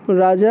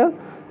Raja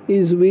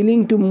is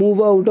willing to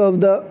move out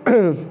of the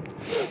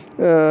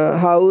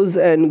house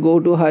and go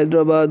to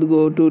Hyderabad,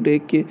 go to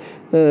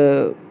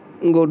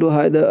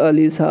Hyder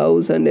Ali's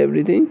house and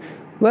everything,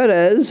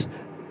 whereas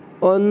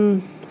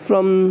from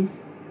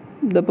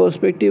the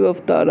perspective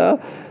of Tara,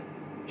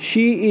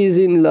 she is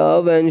in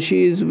love and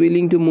she is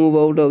willing to move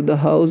out of the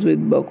house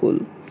with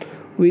Bakul,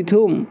 with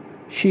whom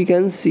she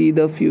can see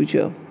the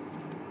future.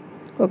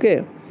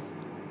 Okay,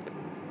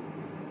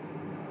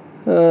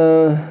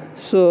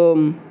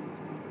 so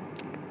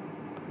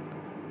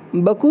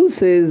Bakul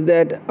says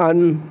that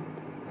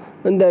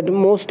that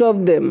most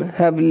of them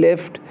have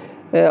left,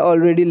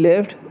 already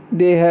left.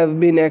 They have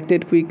been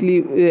acted quite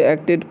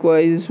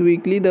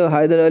quickly. The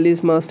Hyder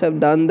Alis must have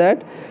done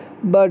that,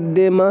 but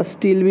they must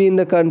still be in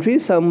the country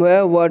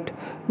somewhere. What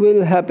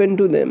will happen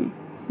to them?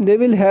 They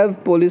will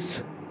have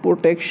police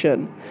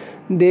protection.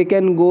 They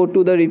can go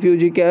to the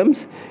refugee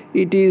camps.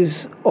 It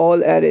is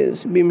all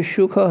arranged. Bhim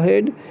shook her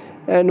head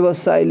and was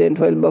silent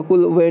while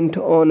Bakul went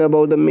on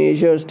about the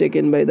measures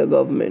taken by the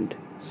government.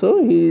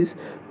 So he is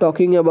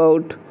talking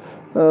about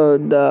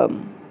the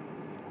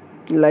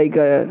like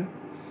a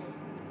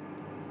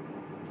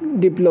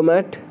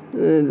diplomat,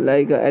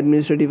 like an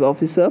administrative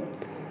officer.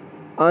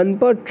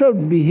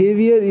 Unperturbed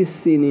behavior is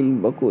seen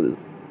in Bakul.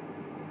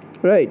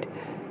 Right?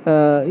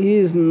 He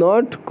is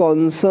not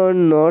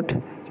concerned, not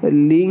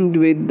linked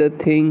with the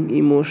thing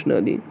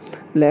emotionally.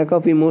 Lack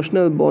of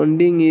emotional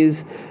bonding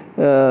is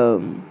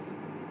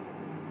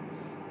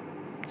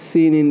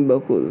seen in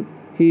Bakul.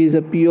 He is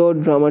a pure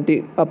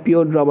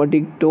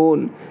dramatic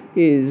tone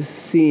is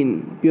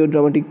seen. Pure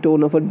dramatic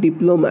tone of a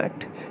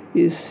diplomat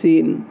is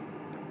seen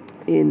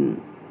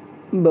in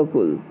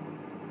Bakul.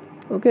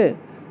 Okay,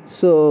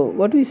 so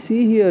what we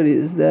see here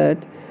is that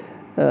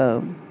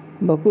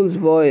Bakul's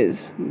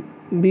voice,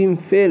 Bhim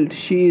felt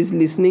she is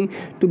listening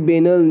to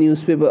banal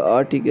newspaper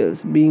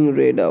articles being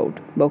read out.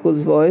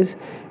 Bakul's voice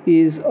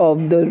is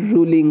of the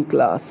ruling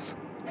class.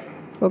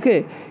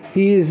 Okay,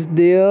 he is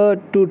there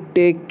to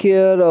take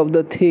care of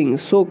the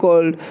things, so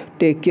called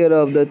take care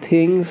of the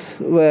things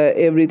where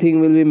everything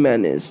will be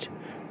managed,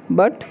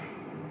 but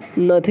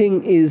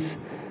nothing is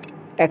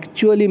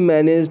actually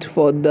managed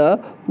for the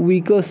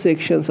weaker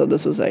sections of the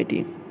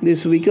society.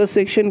 This weaker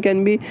section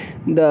can be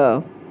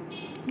the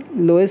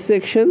lowest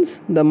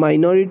sections, the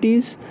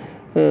minorities.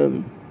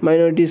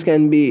 Minorities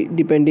can be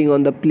depending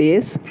on the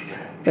place.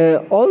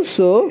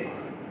 Also,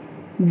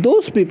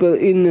 those people,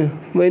 in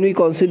when we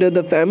consider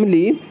the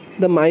family,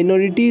 the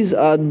minorities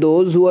are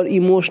those who are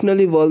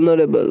emotionally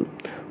vulnerable,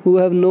 who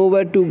have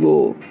nowhere to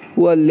go,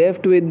 who are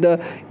left with the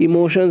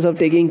emotions of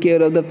taking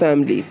care of the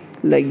family,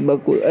 like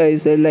Bakul,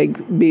 like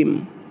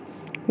Bhim.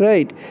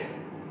 Right?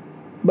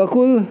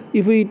 Bakul,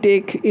 if we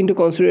take into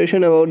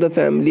consideration about the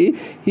family,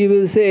 he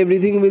will say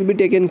everything will be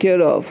taken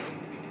care of.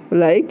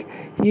 Like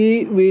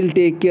he will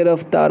take care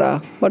of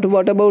Tara. But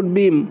what about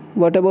Bhim?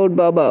 What about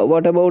Baba?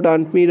 What about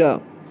Aunt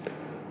Mira?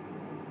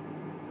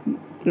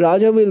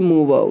 Raja will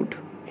move out.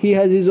 He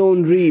has his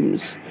own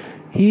dreams.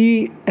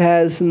 He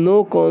has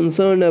no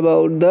concern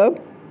about the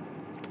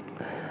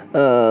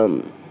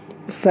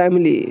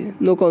family,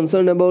 no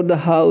concern about the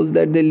house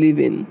that they live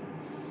in.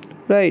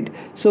 Right?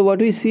 So what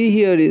we see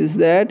here is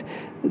that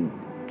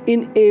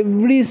in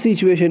every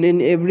situation,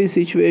 in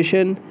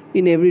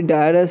every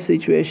direst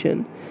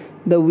situation,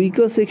 the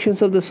weaker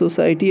sections of the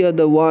society are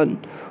the one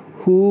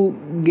who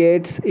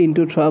gets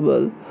into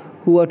trouble,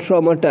 who are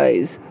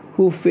traumatized,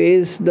 who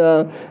face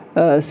the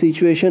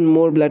situation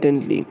more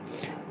blatantly,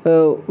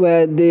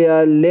 where they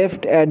are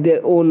left at their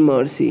own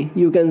mercy.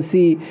 You can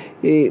see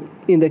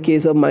in the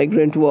case of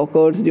migrant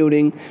workers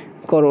during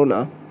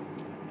corona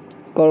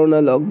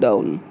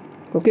lockdown.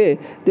 Okay,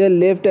 they are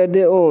left at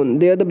their own.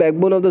 They are the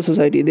backbone of the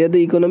society. They are the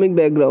economic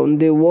background.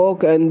 They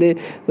work and they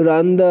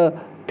run the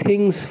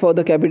things for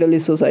the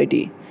capitalist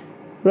society,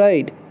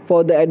 right?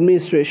 For the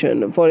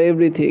administration, for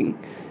everything.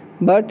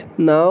 But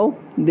now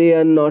they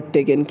are not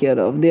taken care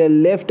of. They are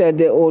left at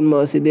their own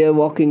mercy. They are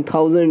walking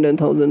thousands and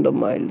thousands of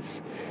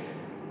miles,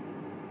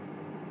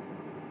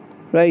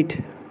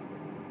 right?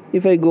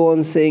 If I go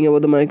on saying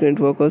about the migrant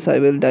workers, I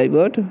will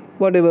divert.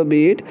 Whatever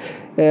be it.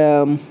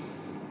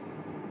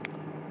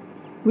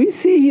 We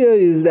see here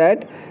is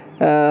that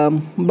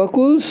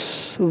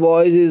Bakul's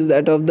voice is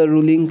that of the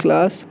ruling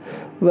class,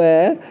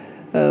 where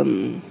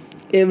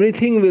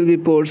everything will be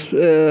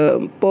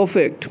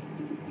perfect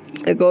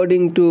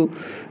according to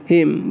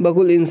him.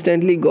 Bakul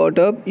instantly got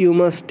up. You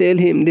must tell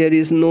him there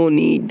is no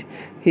need,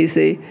 he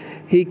say.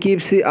 He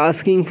keeps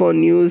asking for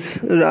news,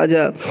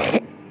 Raja.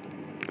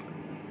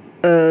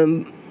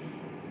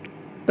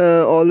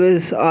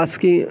 Always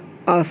ask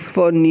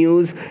for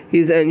news. He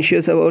is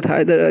anxious about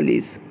Hyder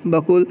Ali's.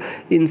 Bakul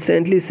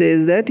instantly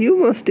says that you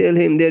must tell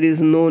him there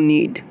is no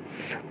need.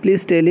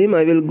 Please tell him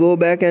I will go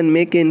back and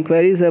make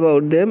inquiries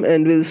about them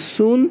and will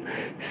soon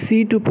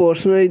see to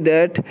personally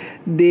that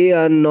they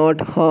are not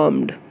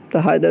harmed,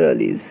 the Hyder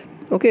Ali's.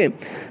 Okay,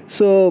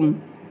 so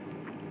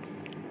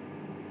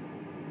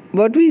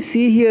what we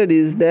see here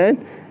is that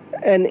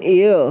an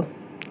air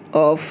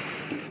of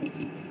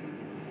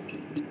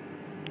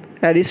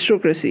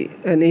aristocracy,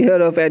 an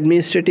air of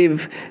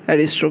administrative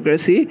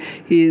aristocracy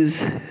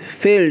is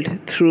felt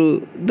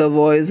through the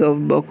voice of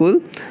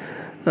Bakul.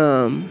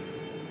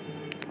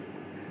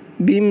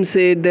 Bhim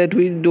said that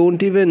we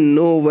don't even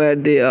know where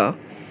they are.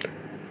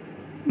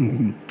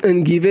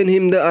 And given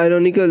him the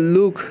ironical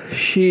look,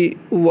 she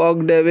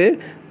walked away.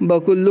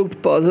 Bakul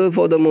looked puzzled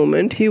for the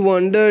moment. He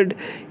wondered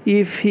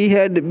if he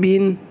had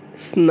been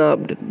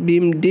snubbed.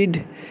 Bhim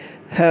did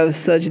have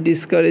such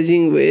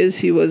discouraging ways.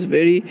 He was a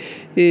very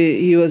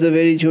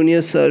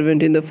junior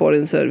servant in the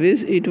foreign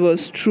service. It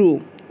was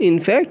true. In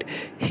fact,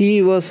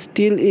 he was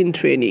still in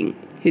training.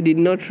 He did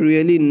not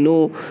really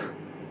know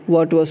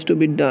what was to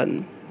be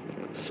done.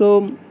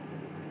 So,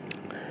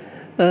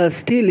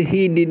 still,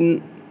 he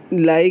didn't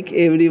like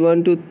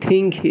everyone to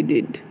think he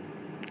did.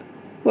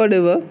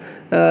 Whatever.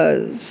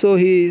 So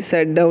he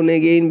sat down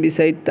again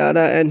beside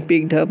Tara and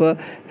picked up a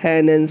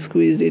hand and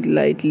squeezed it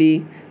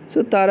lightly.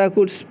 So Tara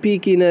could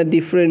speak in a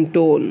different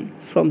tone.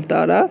 From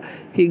Tara,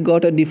 he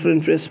got a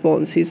different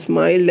response. He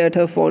smiled at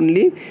her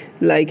fondly,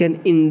 like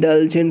an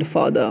indulgent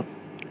father.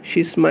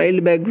 She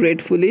smiled back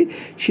gratefully.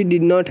 She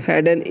did not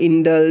had an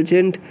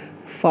indulgent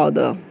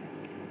father,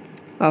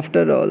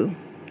 after all.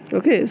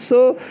 Okay,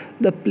 so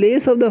the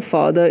place of the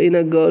father in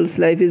a girl's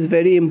life is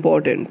very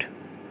important.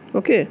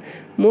 Okay,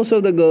 most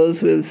of the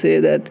girls will say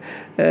that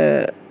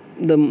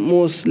the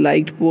most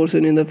liked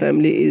person in the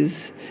family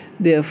is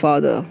their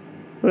father,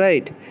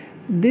 right?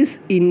 This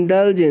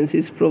indulgence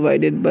is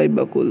provided by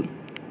Bakul.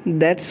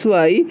 That's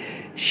why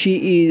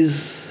she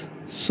is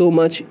so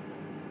much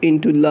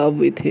into love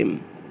with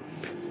him.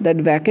 That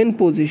vacant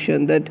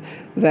position, that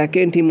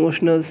vacant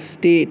emotional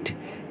state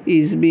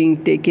is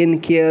being taken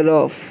care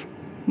of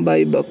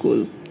by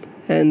Bakul,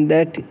 and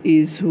that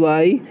is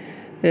why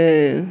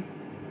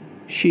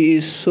she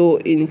is so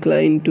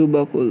inclined to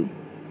Bakul.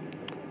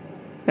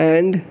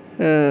 And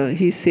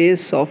he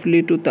says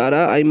softly to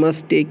Tara, I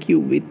must take you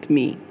with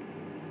me.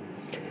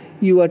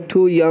 You are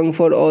too young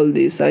for all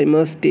this. I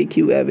must take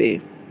you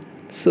away.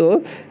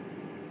 So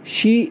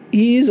he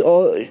is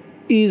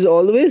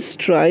always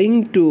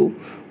trying to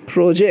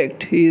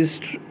project. He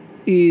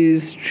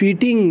is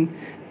treating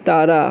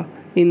Tara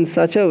in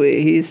such a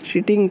way. He is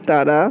treating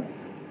Tara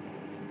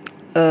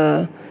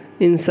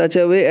in such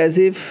a way as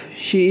if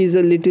she is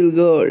a little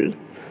girl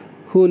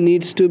who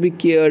needs to be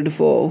cared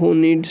for, who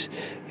need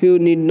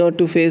not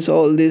to face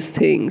all these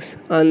things,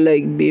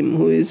 unlike Bhim,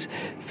 who is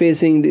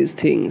facing these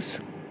things.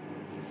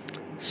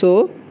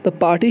 So the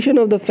partition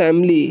of the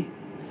family,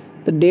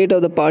 the date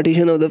of the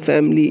partition of the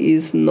family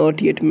is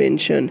not yet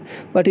mentioned,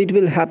 but it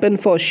will happen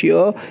for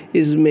sure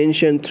is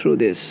mentioned through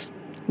this,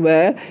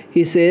 where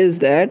he says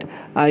that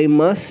I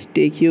must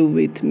take you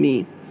with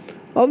me.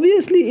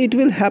 Obviously it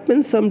will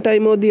happen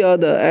sometime or the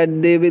other,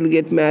 and they will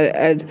get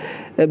married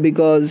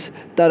because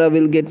Tara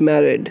will get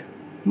married,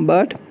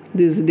 but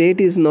this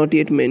date is not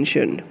yet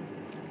mentioned.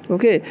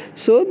 Okay,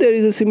 so there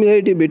is a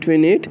similarity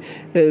between it,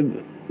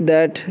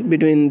 that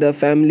between the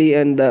family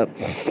and the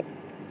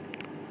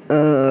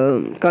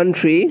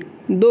country,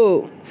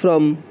 though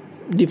from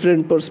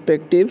different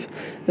perspective.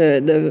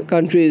 The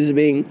country is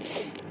being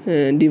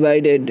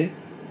divided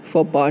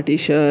for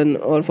partition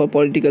or for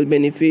political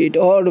benefit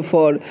or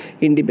for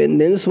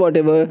independence,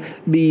 whatever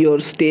be your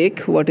stake,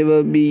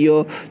 whatever be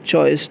your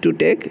choice to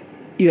take,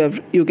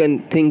 you can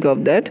think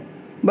of that.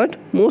 But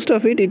most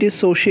of it is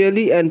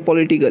socially and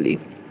politically,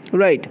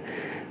 right,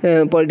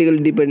 politically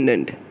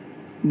dependent.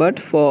 But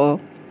for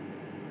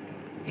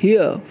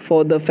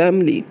the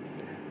family,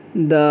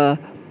 the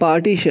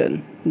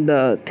partition,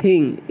 the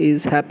thing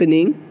is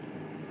happening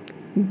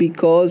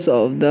because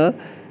of the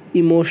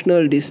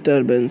emotional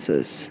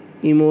disturbances,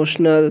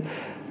 emotional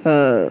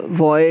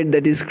void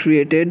that is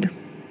created,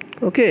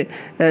 okay,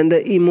 and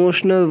the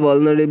emotional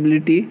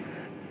vulnerability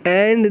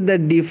and the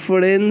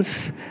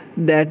difference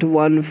that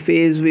one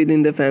faces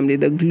within the family,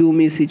 the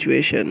gloomy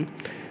situation,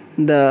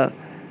 the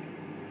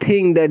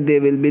thing that they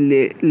will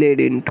be laid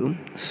into.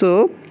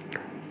 So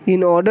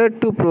in order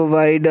to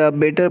provide a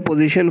better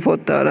position for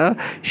Tara,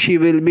 she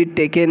will be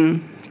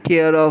taken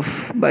care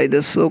of by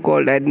the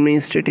so-called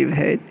administrative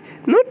head.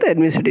 Not the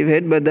administrative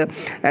head, but the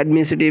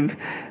administrative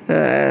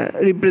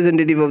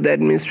representative of the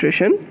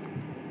administration,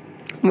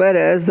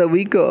 whereas the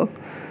weaker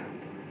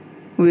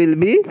will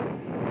be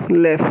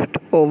left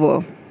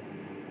over.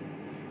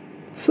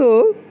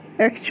 So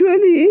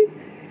actually,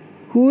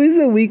 who is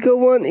the weaker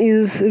one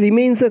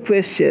remains a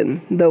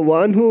question. The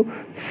one who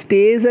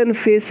stays and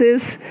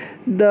faces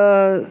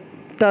the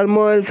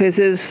turmoil,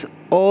 faces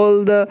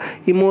all the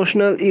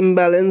emotional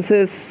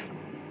imbalances,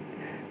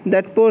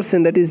 that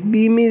person, that is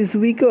Bhim, is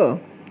weaker,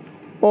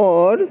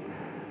 or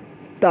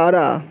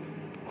Tara,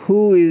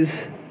 who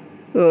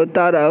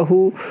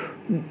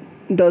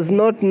does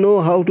not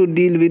know how to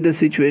deal with the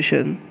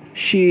situation,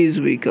 she is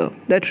weaker.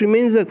 That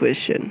remains a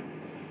question.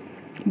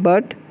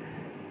 But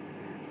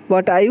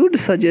what I would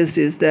suggest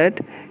is that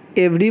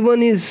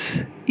everyone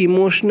is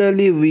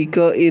emotionally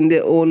weaker in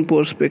their own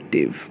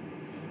perspective,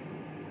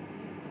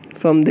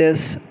 from their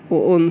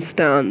own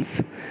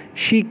stance.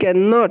 She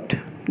cannot,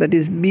 that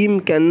is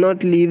Bhim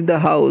cannot leave the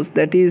house.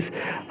 That is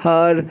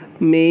her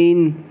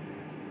main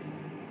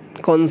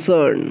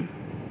concern,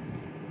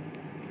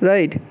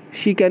 right?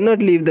 She cannot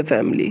leave the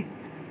family.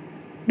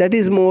 That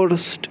is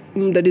most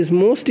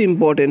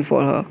important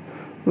for her.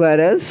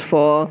 Whereas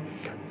for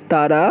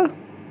Tara,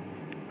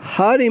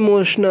 her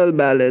emotional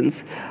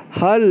balance,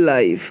 her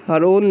life,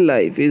 her own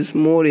life is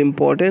more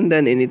important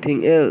than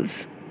anything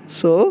else.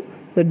 So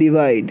the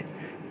divide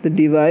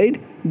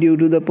due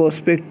to the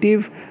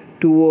perspective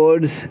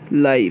towards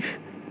life,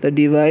 the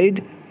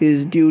divide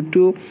is due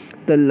to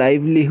the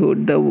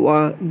livelihood,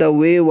 the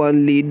way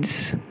one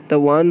leads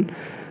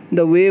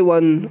the way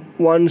one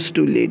wants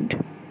to lead.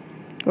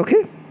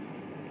 Okay,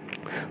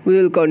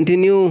 we will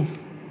continue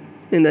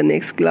in the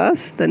next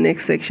class. The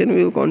next section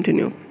we will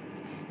continue.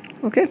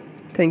 Okay,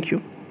 thank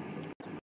you.